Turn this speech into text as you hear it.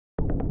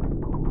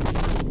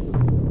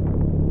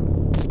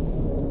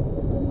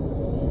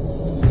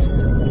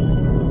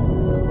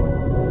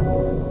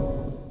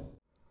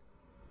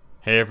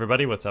Hey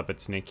everybody, what's up?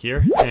 It's Nick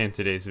here, and in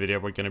today's video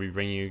we're going to be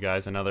bringing you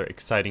guys another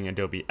exciting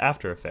Adobe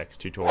After Effects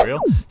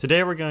tutorial.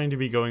 Today we're going to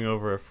be going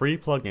over a free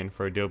plugin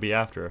for Adobe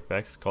After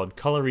Effects called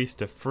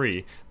Colorista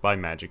Free by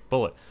Magic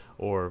Bullet,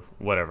 or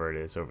whatever it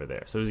is over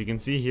there. So as you can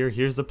see here,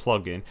 here's the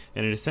plugin,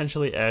 and it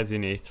essentially adds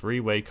in a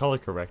three-way color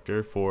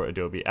corrector for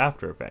Adobe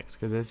After Effects,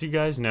 because as you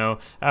guys know,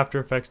 After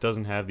Effects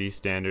doesn't have the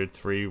standard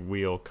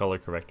three-wheel color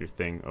corrector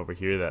thing over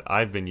here that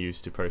I've been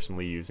used to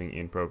personally using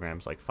in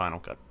programs like Final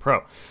Cut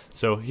Pro.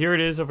 So here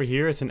it is over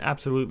here. It's an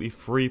absolutely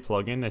free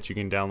plugin that you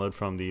can download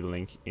from the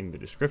link in the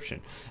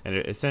description, and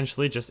it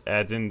essentially just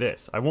adds in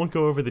this. I won't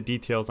go over the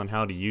details on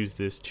how to use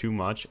this too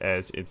much,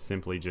 as it's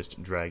simply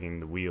just dragging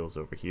the wheels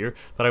over here,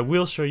 but I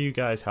will show you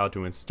guys how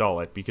to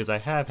install it because I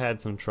have had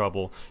some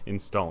trouble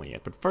installing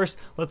it. But first,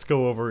 let's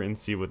go over and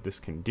see what this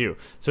can do.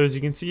 So as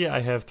you can see,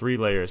 I have three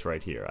layers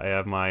right here. I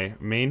have my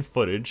main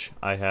footage,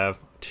 I have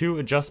two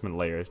adjustment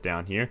layers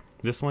down here.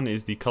 This one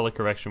is the color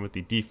correction with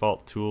the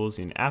default tools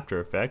in After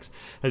Effects.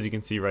 As you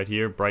can see right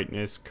here,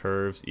 brightness,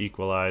 curves,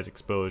 equalize,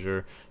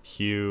 exposure,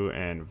 hue,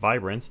 and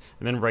vibrance.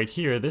 And then right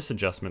here, this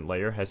adjustment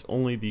layer has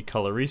only the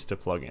Colorista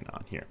plugin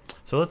on here.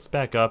 So let's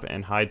back up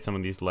and hide some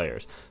of these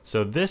layers.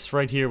 So this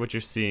right here, what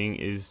you're seeing,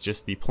 is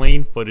just the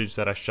plain footage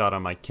that I shot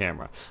on my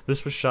camera.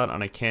 This was shot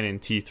on a Canon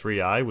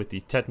T3i with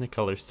the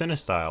Technicolor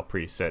CineStyle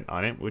preset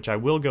on it, which I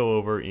will go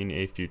over in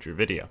a future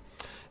video.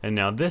 And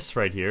now this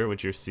right here,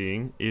 what you're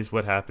seeing, is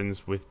what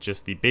happens with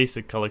just the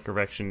basic color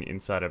correction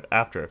inside of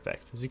After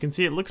Effects. As you can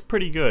see, it looks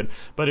pretty good,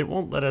 but it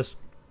won't let us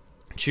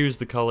choose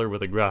the color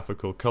with a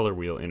graphical color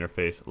wheel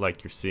interface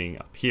like you're seeing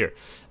up here.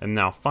 And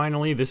now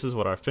finally, this is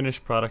what our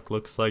finished product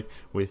looks like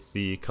with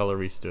the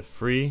Colorista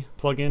Free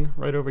plugin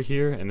right over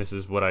here, and this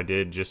is what I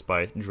did just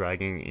by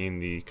dragging in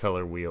the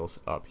color wheels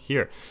up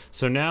here.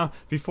 So now,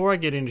 before I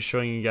get into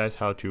showing you guys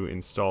how to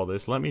install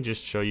this, let me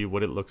just show you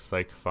what it looks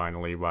like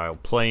finally while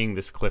playing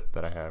this clip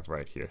that I have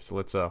right here. So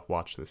let's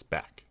watch this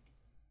back.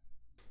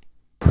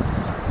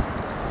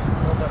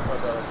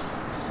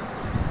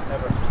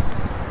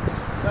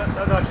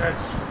 No chance.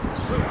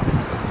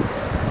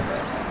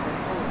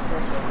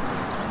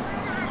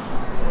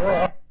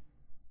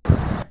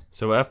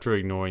 So after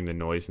ignoring the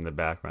noise in the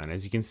background,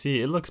 as you can see,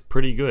 it looks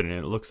pretty good, and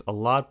it looks a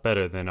lot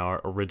better than our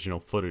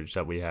original footage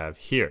that we have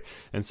here.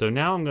 And so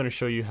now I'm going to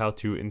show you how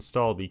to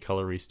install the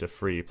Colorista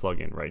Free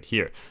plugin right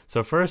here.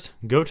 So first,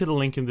 go to the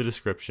link in the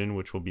description,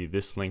 which will be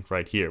this link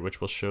right here,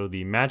 which will show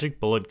the Magic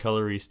Bullet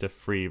Colorista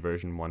Free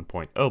version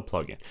 1.0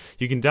 plugin.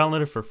 You can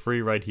download it for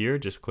free right here.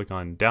 Just click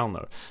on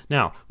download.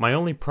 Now, my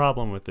only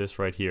problem with this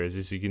right here is,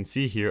 as you can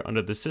see here,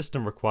 under the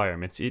system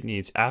requirements, it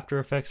needs After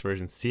Effects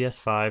version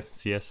CS5,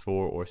 CS4,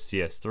 or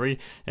CS3,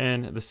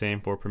 and the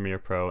same for Premiere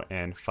Pro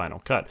and Final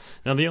Cut.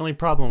 Now the only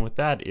problem with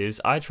that is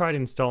I tried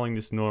installing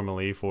this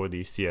normally for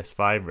the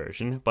CS5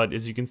 version, but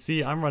as you can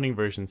see, I'm running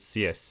version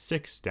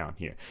CS6 down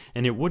here,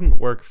 and it wouldn't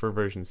work for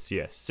version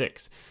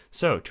CS6.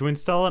 So to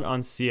install it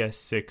on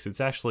CS6,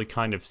 it's actually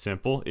kind of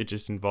simple. It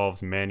just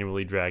involves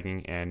manually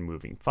dragging and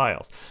moving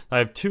files. I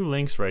have two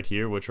links right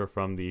here, which are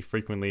from the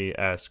frequently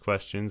asked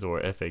questions or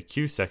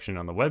FAQ section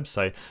on the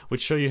website,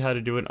 which show you how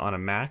to do it on a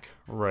Mac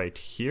right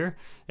here,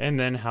 and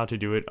then how to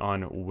do it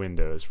on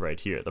Windows right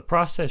here. The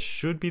process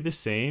should be the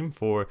same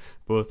for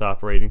both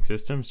operating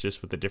systems,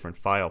 just with a different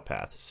file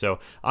path. So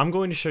I'm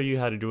going to show you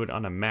how to do it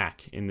on a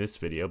Mac in this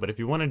video, but if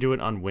you want to do it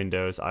on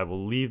Windows, I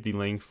will leave the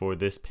link for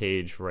this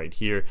page right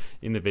here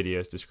in the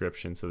video's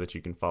description so that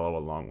you can follow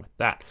along with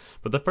that.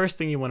 But the first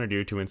thing you want to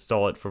do to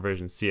install it for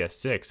version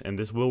CS6, and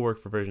this will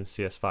work for version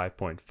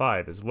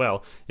CS5.5 as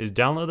well, is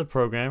download the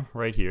program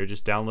right here.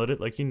 Just download it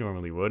like you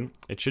normally would.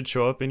 It should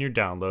show up in your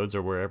downloads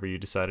or wherever you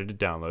decided to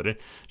download it.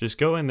 Just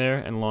go in there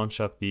and launch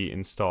up the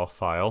install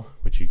file,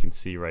 which you can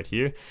see right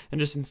here,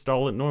 and just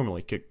install it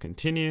normally. Click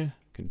continue,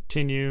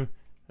 continue,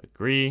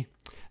 agree,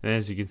 and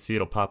as you can see,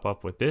 it'll pop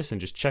up with this,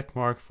 and just check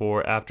mark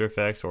for After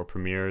Effects or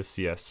Premiere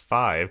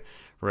CS5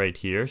 right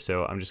here.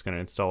 So I'm just going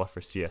to install it for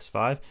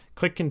CS5.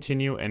 Click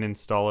continue and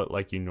install it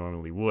like you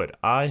normally would.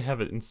 I have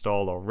it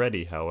installed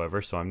already,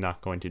 however, so I'm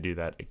not going to do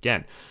that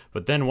again.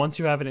 But then once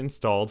you have it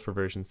installed for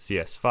version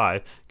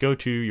CS5, go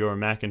to your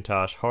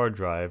Macintosh hard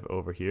drive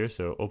over here.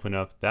 So open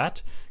up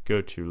that,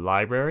 go to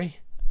Library,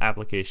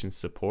 Application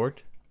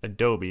Support,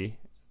 Adobe,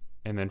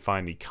 and then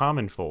find the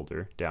common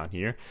folder down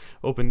here.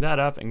 Open that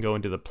up and go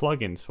into the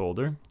plugins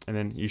folder, and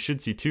then you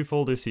should see two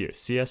folders here,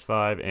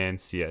 CS5 and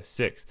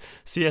CS6.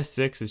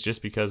 CS6 is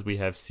just because we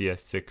have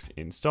CS6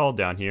 installed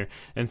down here,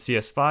 and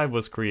CS5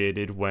 was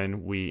created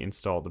when we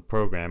installed the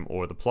program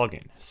or the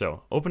plugin.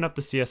 So open up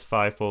the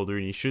CS5 folder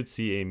and you should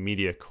see a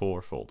media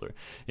core folder,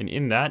 and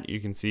in that you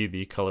can see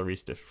the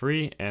Colorista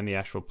Free and the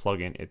actual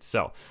plugin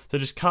itself. So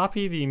just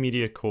copy the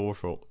media core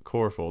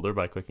folder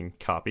by clicking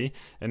copy,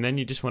 and then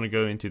you just want to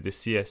go into the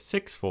CS6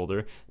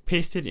 folder,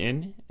 paste it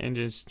in and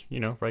just,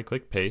 right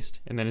click paste.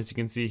 And then as you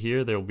can see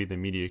here, there will be the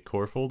media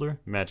core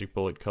folder, Magic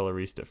Bullet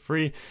Colorista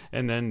Free,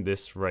 and then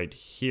this right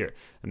here.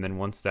 And then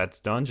once that's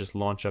done, just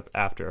launch up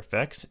After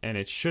Effects, and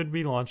it should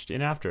be launched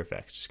in After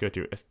Effects. Just go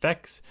to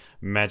Effects,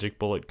 Magic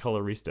Bullet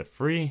Colorista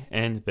Free,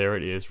 and there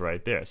it is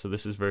right there. So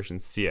this is version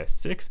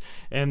CS6,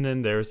 and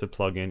then there's the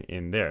plugin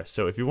in there.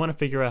 So if you want to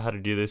figure out how to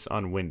do this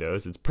on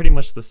Windows, it's pretty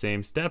much the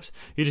same steps.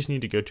 You just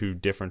need to go to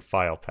different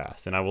file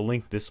paths, and I will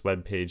link this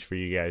web page for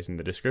you guys in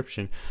the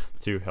description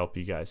to help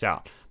you guys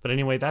out. But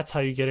anyway, that's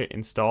how you get it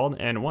installed,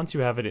 and once you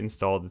have it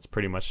installed, it's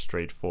pretty much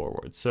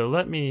straightforward. So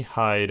let me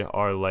hide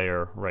our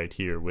layer right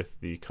here with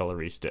the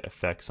Colorista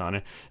effects on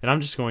it, and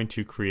I'm just going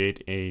to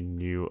create a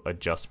new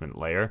adjustment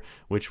layer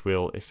which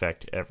will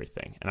affect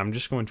everything. And I'm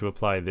just going to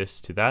apply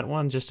this to that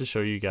one just to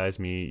show you guys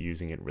me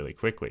using it really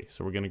quickly.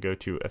 So we're going to go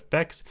to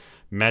Effects,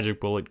 Magic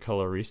Bullet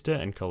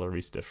Colorista, and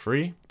Colorista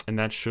Free, and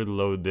that should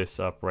load this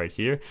up right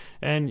here,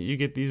 and you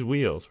get these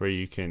wheels where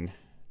you can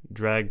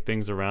drag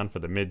things around for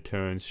the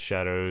midtones,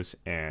 shadows,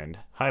 and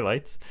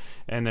highlights,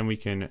 and then we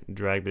can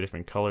drag the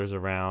different colors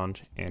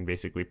around and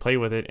basically play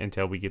with it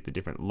until we get the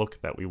different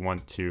look that we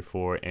want to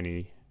for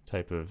any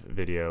type of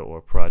video or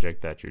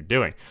project that you're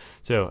doing.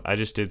 So I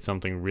just did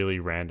something really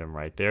random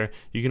right there.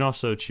 You can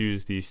also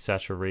choose the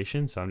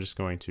saturation, so I'm just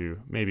going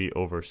to maybe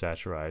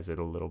oversaturize it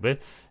a little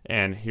bit,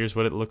 and here's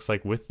what it looks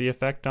like with the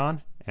effect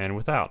on and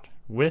without.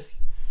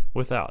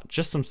 Without.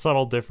 Just some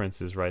subtle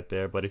differences right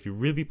there, but if you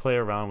really play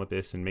around with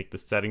this and make the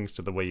settings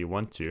to the way you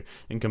want to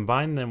and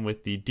combine them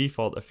with the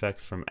default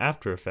effects from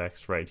After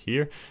Effects right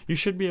here, you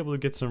should be able to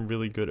get some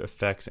really good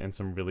effects and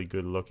some really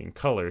good looking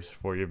colors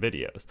for your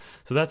videos.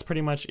 So that's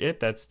pretty much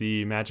it. That's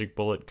the Magic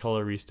Bullet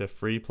Colorista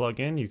Free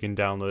plugin. You can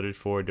download it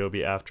for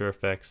Adobe After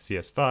Effects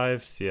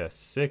CS5,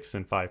 CS6,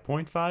 and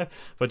 5.5,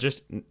 but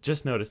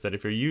just notice that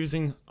if you're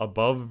using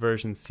above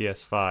version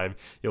CS5,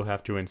 you'll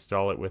have to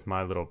install it with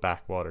my little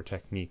backwater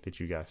technique that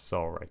you guys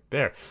saw right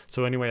there.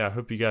 So anyway, I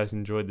hope you guys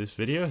enjoyed this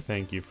video.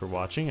 Thank you for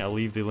watching. I'll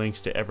leave the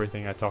links to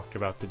everything I talked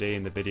about today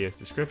in the video's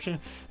description,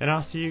 and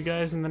I'll see you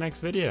guys in the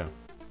next video.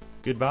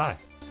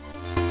 Goodbye.